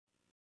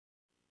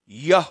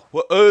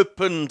Yahweh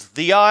opened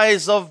the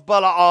eyes of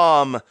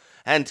Balaam,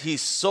 and he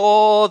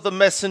saw the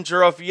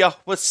messenger of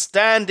Yahweh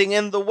standing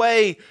in the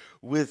way,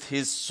 with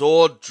his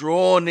sword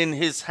drawn in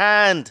his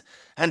hand,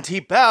 and he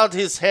bowed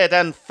his head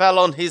and fell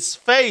on his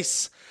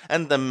face.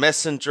 And the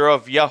messenger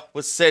of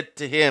Yahweh said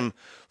to him,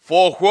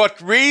 For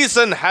what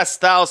reason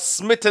hast thou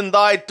smitten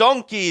thy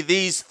donkey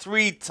these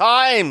 3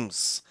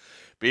 times?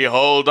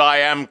 Behold, I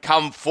am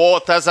come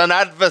forth as an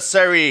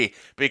adversary,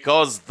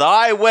 because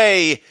thy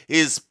way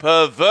is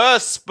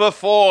perverse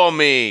before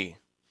me.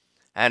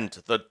 And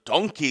the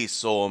donkey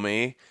saw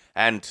me,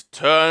 and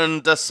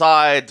turned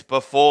aside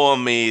before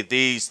me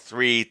these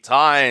 3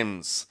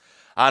 times.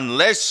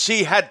 Unless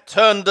she had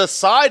turned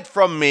aside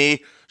from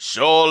me,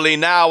 surely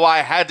now I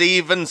had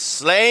even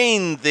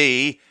slain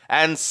thee,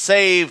 and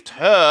saved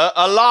her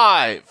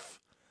alive.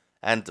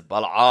 And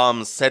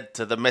Balaam said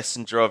to the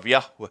messenger of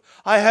Yahweh,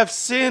 I have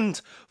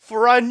sinned,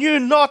 for I knew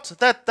not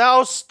that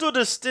thou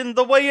stoodest in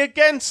the way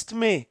against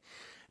me.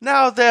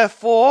 Now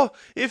therefore,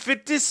 if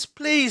it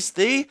displease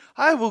thee,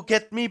 I will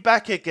get me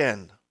back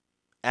again.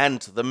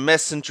 And the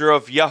messenger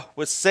of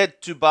Yahweh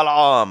said to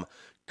Balaam,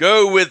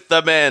 Go with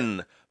the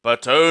men,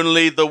 but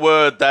only the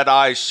word that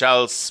I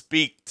shall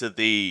speak to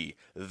thee,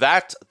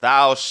 that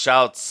thou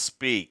shalt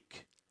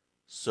speak.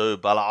 So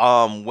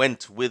Balaam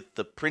went with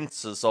the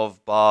princes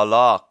of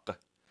Balak.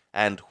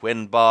 And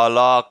when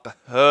Balak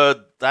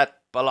heard that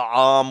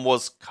Balaam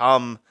was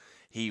come,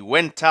 he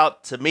went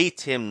out to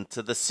meet him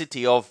to the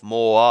city of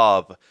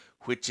Moab,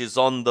 which is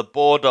on the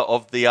border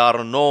of the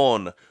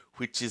Arnon,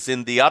 which is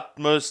in the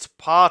utmost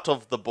part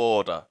of the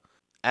border.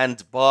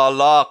 And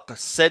Balak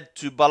said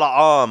to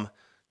Balaam,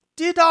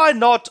 Did I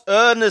not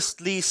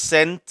earnestly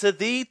send to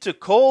thee to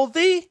call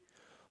thee?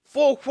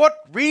 For what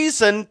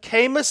reason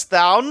camest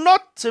thou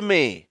not to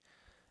me?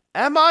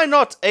 Am I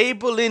not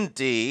able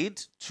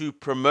indeed to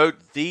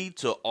promote thee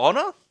to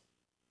honor?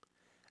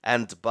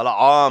 And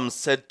Balaam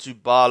said to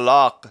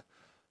Balak,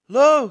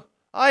 Lo,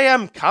 I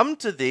am come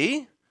to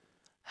thee.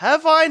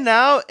 Have I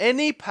now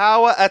any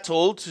power at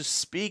all to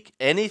speak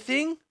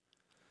anything?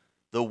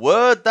 The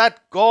word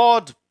that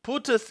God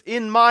putteth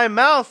in my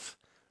mouth,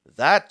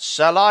 that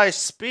shall I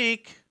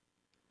speak.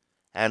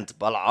 And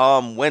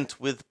Balaam went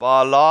with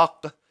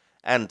Balak,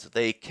 and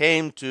they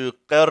came to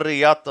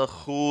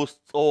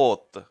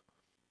Kiriath-Huzoth.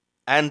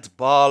 And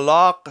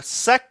Balak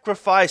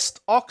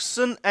sacrificed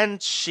oxen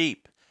and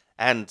sheep,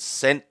 and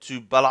sent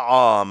to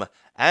Balaam,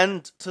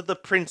 and to the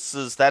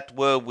princes that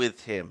were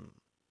with him.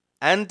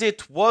 And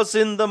it was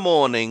in the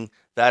morning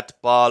that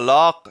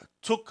Balak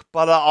took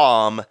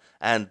Balaam,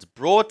 and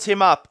brought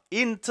him up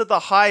into the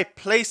high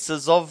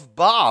places of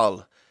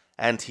Baal,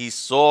 and he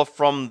saw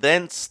from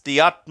thence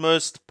the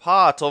utmost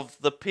part of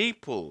the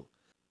people.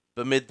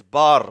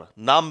 Bamidbar,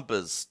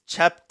 Numbers,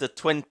 chapter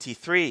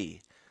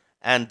 23.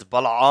 And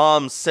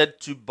Balaam said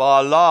to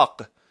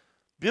Balak,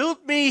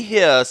 Build me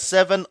here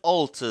 7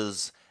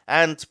 altars,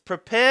 and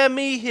prepare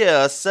me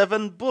here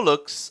 7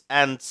 bullocks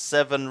and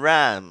 7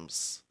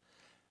 rams.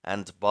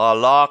 And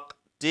Balak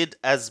did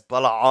as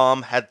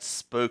Balaam had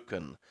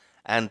spoken,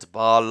 and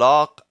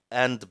Balak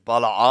and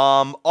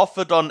Balaam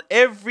offered on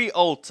every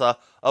altar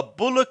a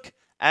bullock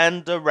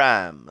and a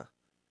ram.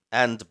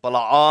 And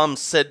Balaam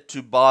said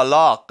to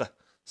Balak,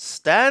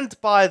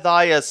 Stand by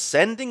thy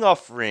ascending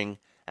offering,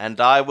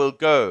 and I will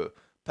go.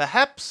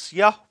 Perhaps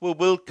Yahweh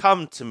will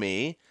come to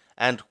me,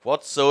 and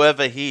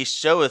whatsoever he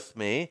showeth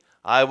me,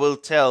 I will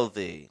tell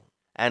thee.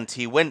 And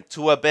he went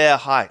to a bare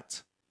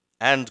height.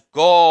 And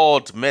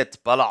God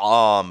met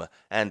Balaam,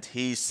 and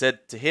he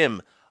said to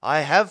him,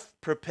 I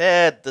have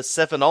prepared the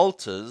 7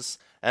 altars,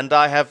 and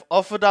I have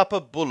offered up a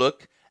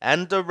bullock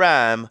and a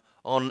ram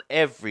on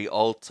every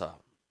altar.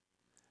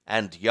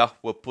 And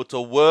Yahweh put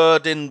a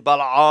word in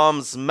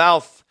Balaam's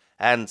mouth,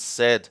 and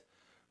said,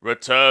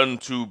 Return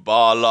to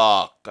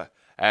Balak,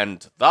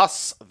 and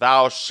thus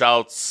thou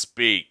shalt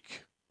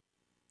speak.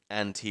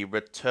 And he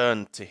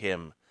returned to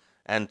him,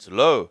 and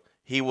lo,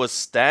 he was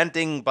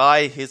standing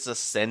by his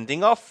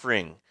ascending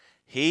offering,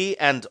 he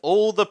and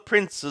all the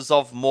princes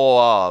of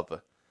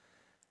Moab.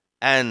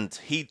 And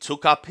he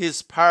took up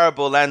his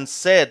parable and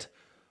said,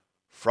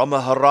 From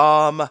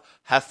Haram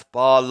hath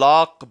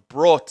Balak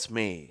brought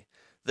me,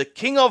 the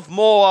king of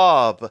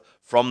Moab,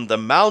 from the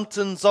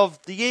mountains of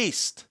the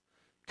east.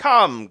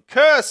 Come,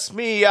 curse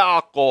me,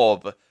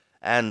 Jacob,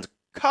 and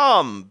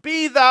come,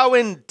 be thou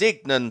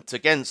indignant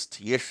against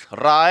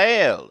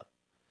Israel.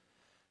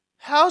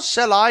 How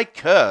shall I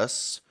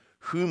curse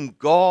whom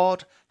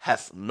God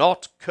hath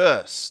not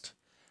cursed?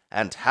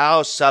 And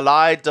how shall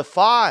I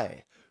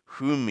defy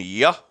whom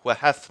Yahweh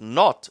hath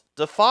not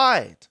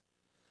defied?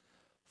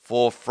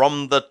 For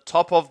from the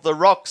top of the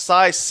rocks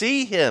I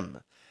see him,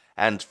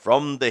 and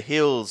from the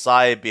hills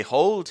I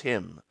behold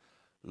him.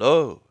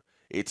 Lo,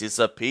 it is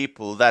a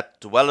people that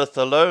dwelleth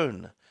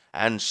alone,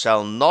 and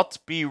shall not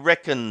be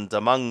reckoned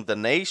among the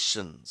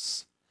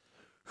nations.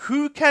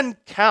 Who can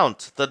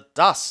count the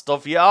dust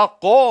of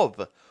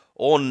Jacob,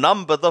 or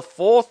number the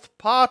 4th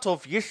part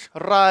of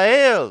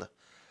Israel?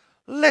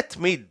 Let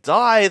me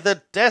die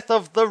the death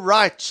of the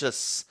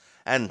righteous,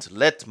 and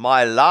let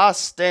my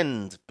last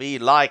end be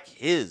like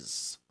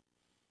his.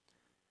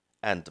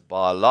 And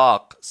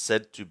Balak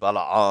said to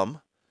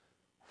Balaam,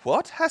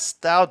 What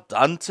hast thou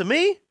done to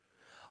me?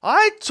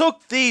 I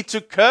took thee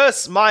to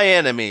curse my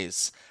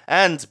enemies,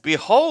 and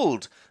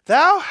behold,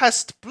 thou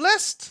hast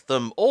blessed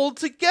them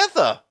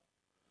altogether.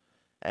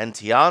 And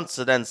he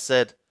answered and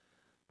said,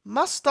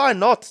 Must I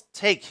not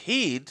take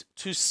heed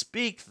to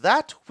speak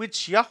that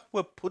which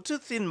Yahweh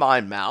putteth in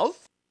my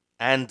mouth?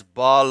 And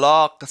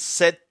Balak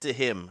said to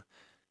him,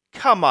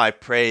 Come, I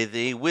pray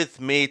thee,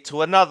 with me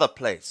to another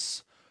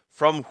place,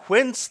 from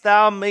whence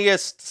thou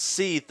mayest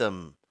see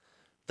them.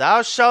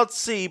 Thou shalt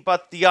see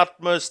but the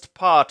utmost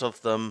part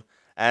of them,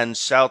 and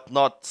shalt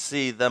not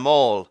see them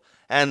all,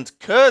 and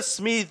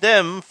curse me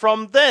them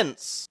from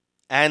thence.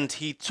 And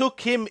he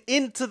took him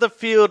into the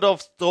field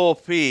of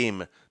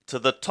Thorpim, to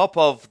the top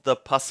of the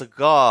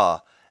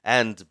Pasgah,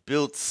 and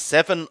built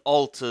 7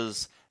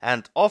 altars,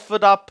 and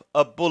offered up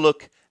a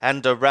bullock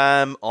and a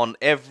ram on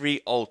every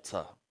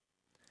altar.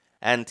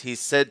 And he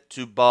said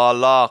to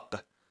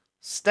Balak,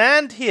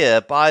 Stand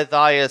here by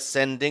thy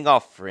ascending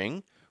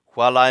offering,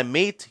 while I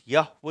meet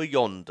Yahweh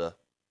yonder.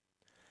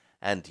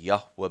 And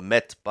Yahweh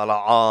met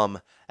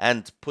Balaam,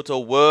 and put a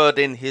word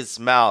in his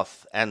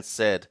mouth, and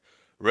said,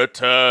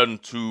 Return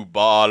to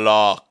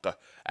Balak,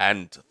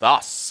 and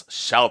thus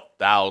shalt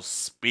thou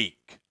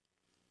speak.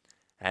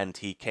 And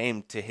he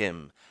came to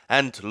him,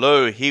 and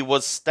lo, he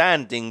was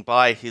standing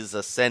by his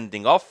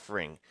ascending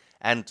offering,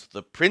 and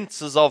the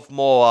princes of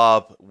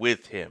Moab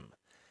with him.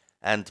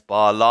 And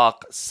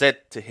Balak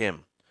said to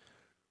him,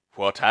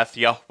 What hath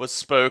Yahweh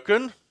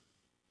spoken?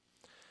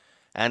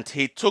 And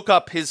he took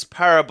up his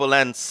parable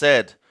and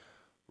said,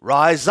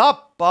 Rise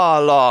up,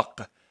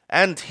 Balak,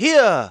 and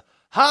hear,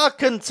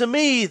 hearken to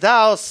me,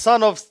 thou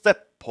son of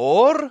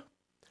Zippor.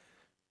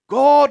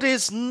 God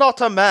is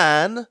not a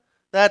man,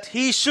 that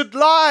he should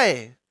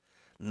lie,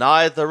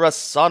 neither a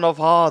son of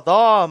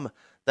Adam,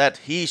 that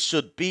he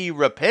should be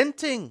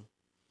repenting.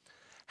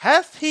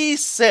 Hath he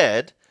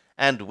said,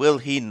 and will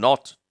he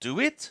not do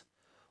it?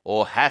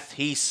 Or hath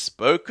he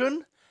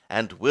spoken,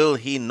 and will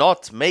he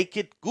not make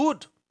it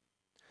good?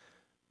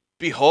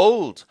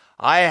 Behold,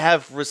 I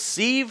have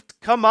received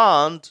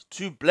command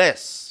to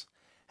bless,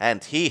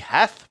 and he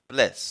hath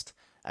blessed,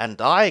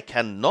 and I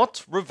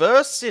cannot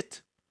reverse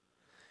it.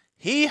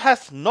 He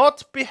hath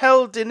not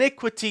beheld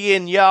iniquity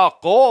in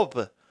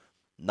Jacob,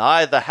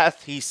 neither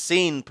hath he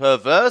seen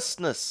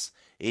perverseness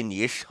in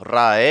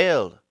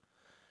Israel.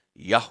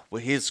 Yahweh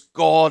his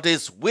God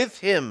is with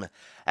him,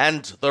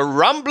 and the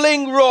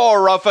rumbling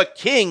roar of a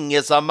king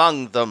is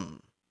among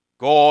them.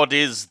 God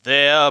is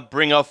there,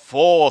 bringer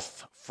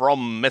forth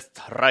from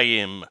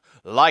Mithraim,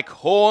 like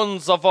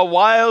horns of a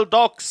wild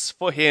ox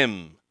for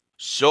him.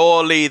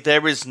 Surely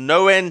there is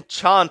no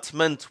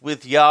enchantment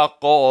with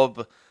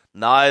Jacob,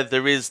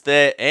 neither is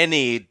there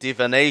any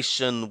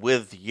divination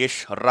with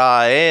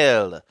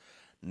Yisrael.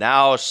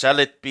 Now shall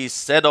it be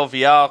said of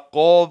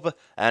Jacob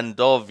and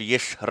of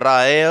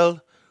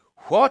Yisrael,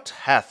 What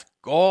hath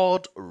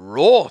God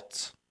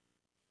wrought?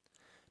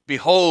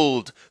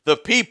 Behold, the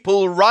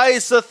people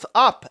riseth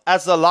up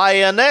as a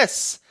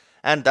lioness,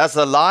 and as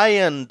a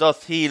lion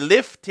doth he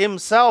lift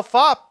himself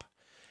up.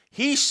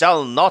 He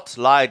shall not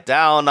lie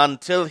down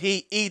until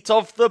he eat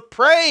of the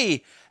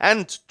prey,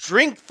 and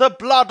drink the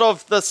blood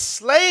of the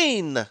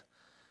slain.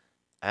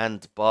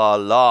 And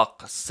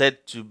Balak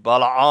said to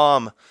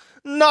Balaam,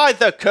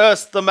 Neither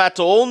curse them at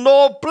all,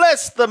 nor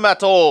bless them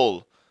at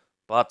all.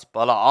 But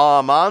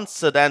Balaam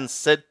answered and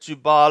said to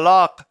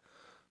Balak,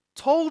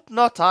 Told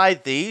not I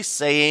thee,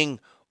 saying,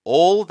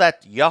 All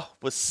that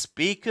Yahweh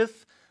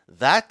speaketh,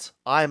 that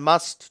I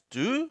must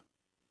do?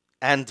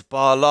 And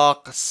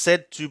Balak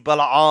said to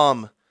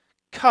Balaam,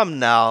 Come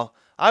now,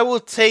 I will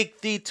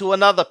take thee to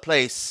another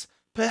place.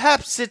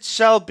 Perhaps it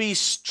shall be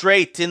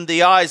straight in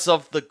the eyes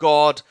of the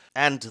God,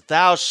 and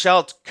thou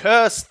shalt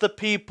curse the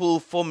people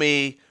for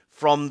me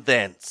from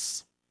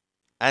thence.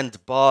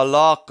 And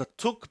Balak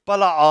took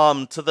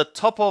Balaam to the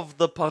top of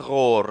the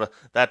Paror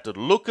that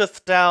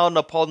looketh down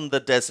upon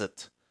the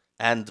desert.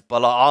 And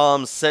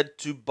Balaam said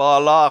to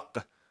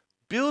Balak,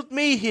 Build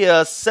me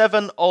here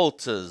 7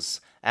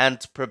 altars,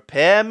 and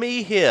prepare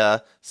me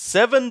here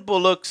 7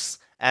 bullocks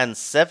and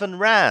 7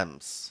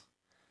 rams.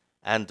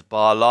 And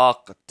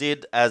Balak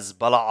did as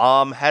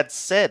Balaam had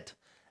said,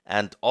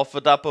 and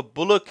offered up a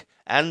bullock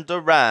and a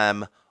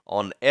ram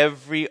on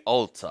every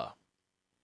altar.